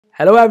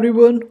Hello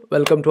everyone,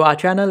 welcome to our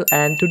channel,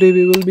 and today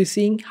we will be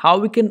seeing how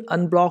we can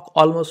unblock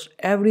almost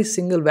every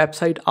single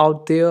website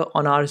out there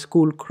on our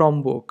school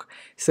Chromebook.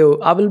 So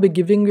I will be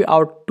giving you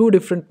out two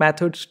different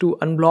methods to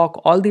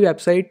unblock all the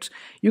websites.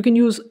 You can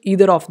use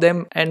either of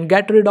them and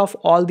get rid of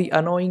all the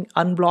annoying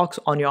unblocks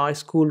on your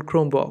school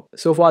Chromebook.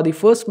 So for the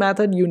first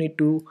method, you need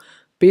to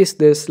paste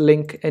this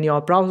link in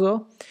your browser,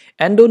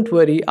 and don't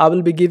worry, I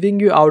will be giving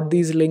you out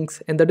these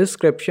links in the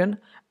description,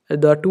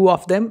 the two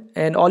of them,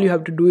 and all you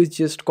have to do is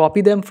just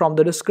copy them from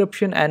the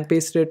description and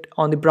paste it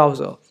on the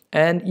browser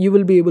and you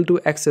will be able to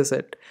access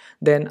it.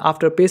 Then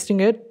after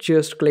pasting it,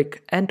 just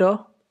click enter,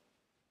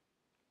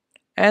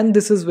 and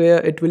this is where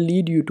it will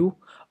lead you to.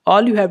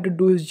 All you have to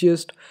do is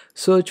just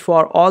search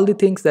for all the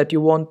things that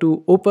you want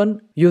to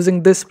open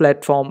using this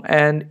platform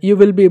and you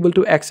will be able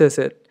to access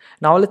it.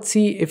 Now let's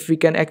see if we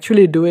can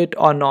actually do it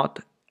or not.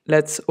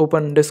 Let's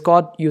open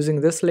Discord using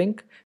this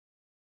link.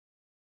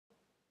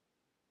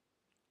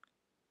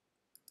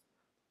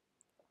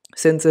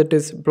 Since it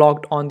is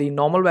blocked on the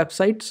normal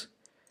websites,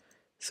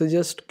 so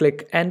just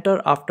click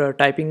enter after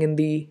typing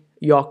in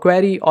your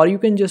query, or you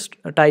can just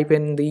type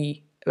in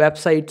the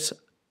website's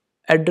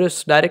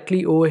address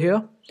directly over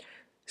here.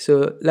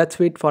 So let's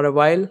wait for a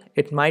while,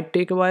 it might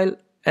take a while,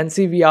 and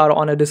see we are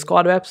on a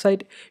Discord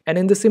website, and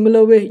in the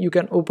similar way you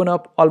can open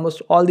up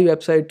almost all the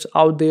websites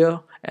out there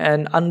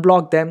and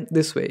unblock them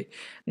this way.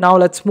 Now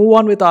let's move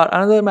on with our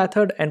another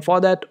method, and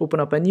for that open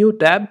up a new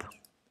tab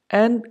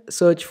and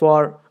search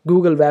for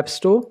Google Web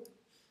Store.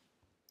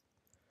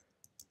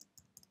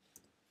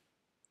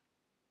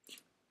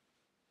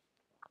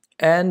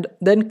 And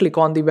then click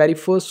on the very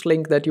first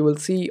link that you will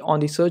see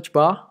on the search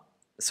bar,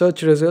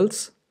 search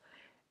results.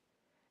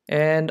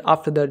 And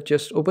after that,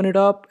 just open it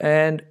up,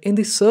 and in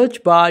the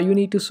search bar you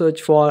need to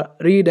search for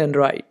read and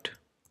write.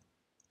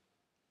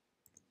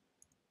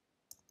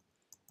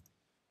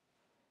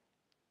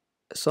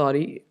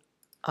 Sorry,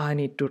 I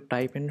need to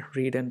type in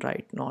read and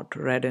write, not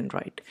read and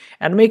write.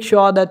 And make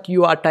sure that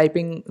you are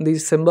typing the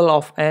symbol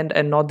of and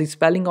not the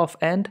spelling of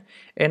and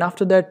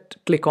after that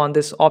click on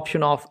this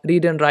option of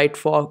read and write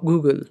for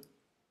Google.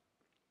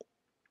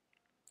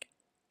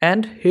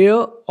 And here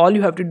all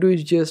you have to do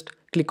is just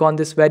click on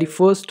this very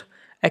first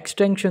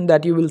extension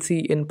that you will see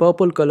in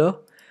purple color.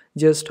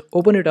 Just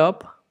open it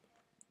up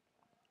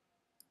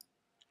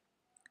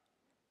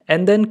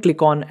and then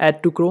click on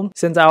add to Chrome.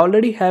 Since I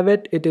already have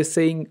it, it is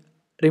saying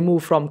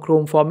remove from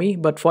Chrome for me,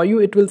 but for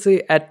you it will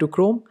say add to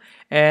Chrome.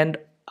 And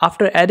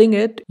after adding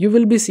it, you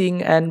will be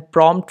seeing an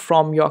prompt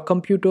from your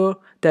computer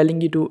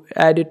telling you to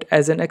add it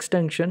as an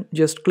extension.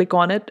 Just click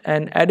on it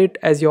and add it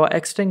as your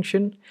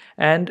extension,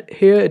 and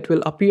here it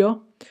will appear.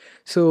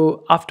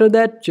 So after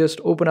that,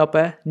 just open up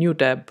a new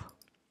tab,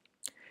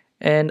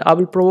 and I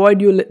will provide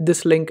you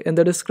this link in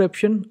the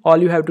description. All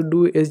you have to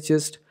do is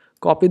just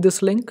copy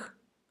this link.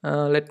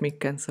 Let me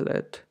cancel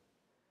it,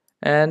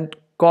 and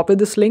copy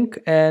this link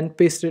and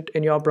paste it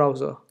in your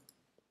browser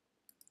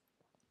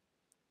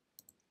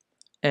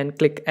and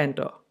click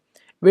enter.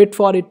 Wait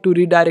for it to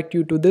redirect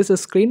you to this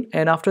screen,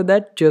 and after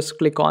that just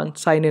click on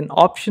sign in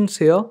options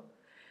here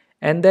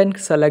and then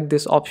select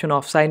this option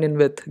of sign in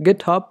with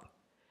GitHub,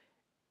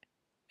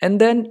 and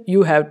then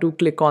you have to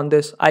click on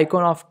this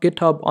icon of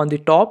GitHub on the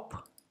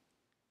top,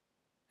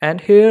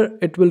 and here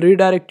it will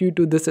redirect you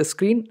to this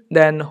screen.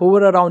 Then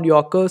hover around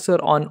your cursor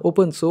on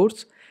open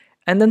source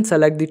and then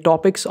select the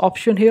topics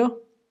option here.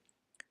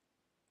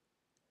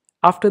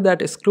 After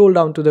that, scroll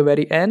down to the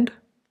very end,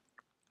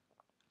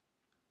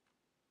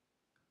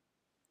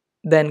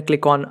 then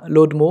click on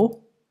load more,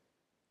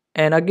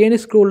 and again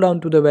scroll down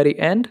to the very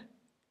end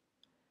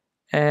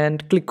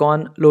and click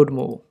on load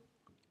more.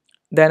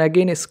 Then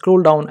again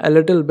scroll down a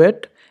little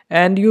bit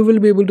and you will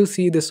be able to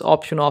see this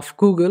option of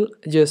Google.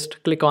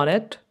 Just click on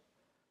it,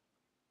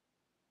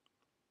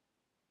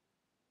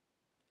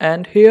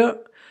 and here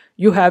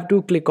you have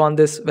to click on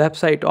this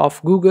website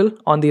of Google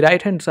on the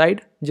right hand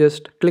side.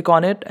 Just click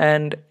on it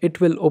and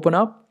it will open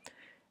up,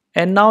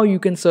 and now you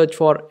can search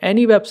for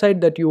any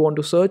website that you want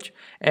to search,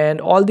 and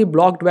all the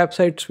blocked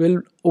websites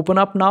will open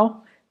up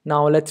now.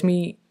 Now let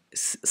me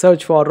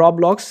search for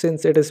Roblox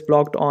since it is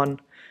blocked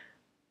on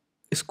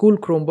school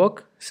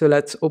Chromebook. So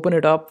let's open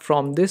it up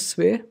from this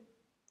way,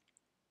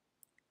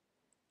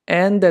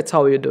 and that's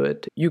how you do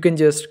it. You can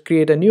just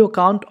create a new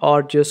account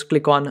or just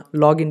click on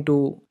login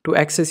to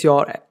access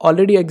your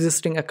already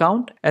existing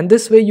account, and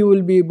this way you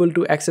will be able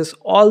to access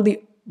all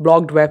the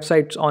blocked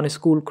websites on a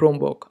school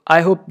Chromebook.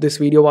 I hope this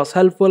video was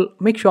helpful.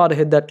 Make sure to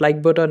hit that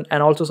like button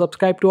and also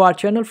subscribe to our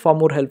channel for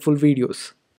more helpful videos.